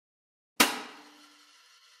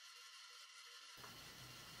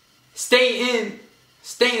Stay in,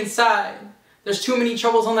 stay inside. There's too many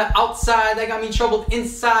troubles on the outside that got me troubled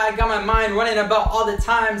inside. Got my mind running about all the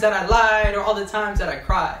times that I lied or all the times that I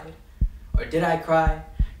cried. Or did I cry?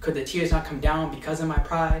 Could the tears not come down because of my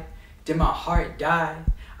pride? Did my heart die?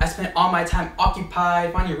 I spent all my time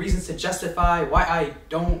occupied, finding reasons to justify why I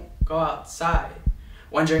don't go outside.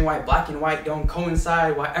 Wondering why black and white don't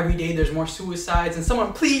coincide, why every day there's more suicides, and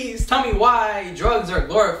someone please tell me why drugs are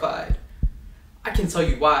glorified. I can tell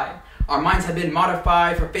you why. Our minds have been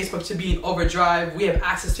modified for Facebook to be in overdrive. We have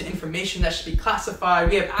access to information that should be classified.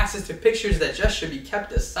 We have access to pictures that just should be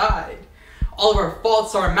kept aside. All of our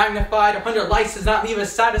faults are magnified. 100 likes does not leave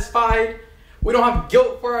us satisfied. We don't have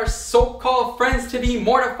guilt for our so-called friends to be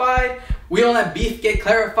mortified. We don't let beef get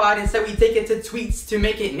clarified. Instead, we take it to tweets to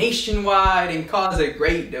make it nationwide and cause a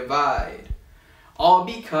great divide. All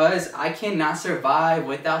because I cannot survive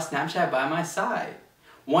without Snapchat by my side.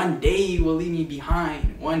 One day will leave me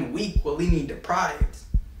behind. 1 week will leave me deprived.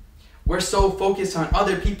 We're so focused on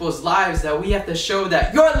other people's lives that we have to show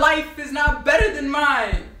that your life is not better than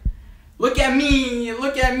mine. Look at me,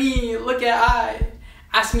 look at me, look at I.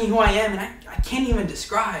 Ask me who I am and I can't even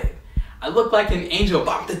describe. I look like an angel,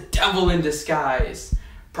 but I'm the devil in disguise.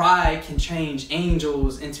 Pride can change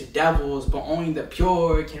angels into devils, but only the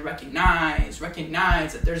pure can recognize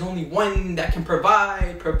that there's only one that can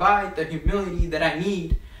provide the humility that I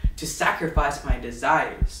need to sacrifice my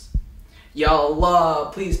desires. Ya Allah,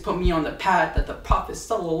 please put me on the path that the Prophet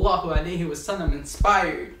sallallahu alaihi wasallam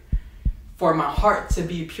inspired. For my heart to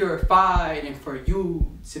be purified and for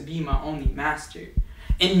you to be my only master.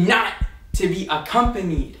 And not to be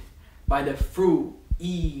accompanied by the fruit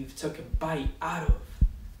Eve took a bite out of,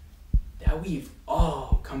 that we've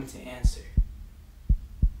all come to answer.